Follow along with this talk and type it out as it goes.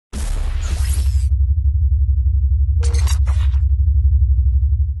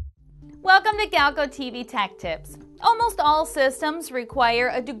Welcome to GalcoTV Tech Tips. Almost all systems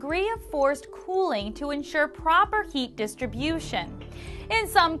require a degree of forced cooling to ensure proper heat distribution. In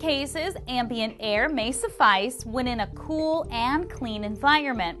some cases, ambient air may suffice when in a cool and clean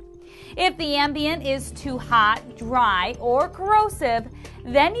environment. If the ambient is too hot, dry, or corrosive,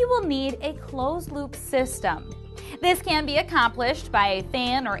 then you will need a closed-loop system. This can be accomplished by a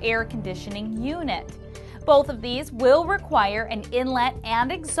fan or air conditioning unit. Both of these will require an inlet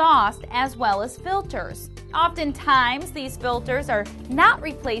and exhaust as well as filters. Oftentimes, these filters are not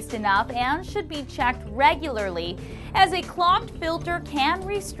replaced enough and should be checked regularly, as a clogged filter can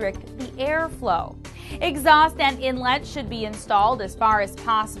restrict the airflow. Exhaust and inlet should be installed as far as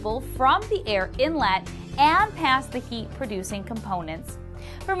possible from the air inlet and past the heat-producing components.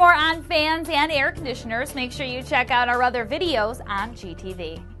 For more on fans and air conditioners, make sure you check out our other videos on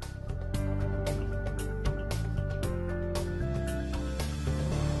GTV.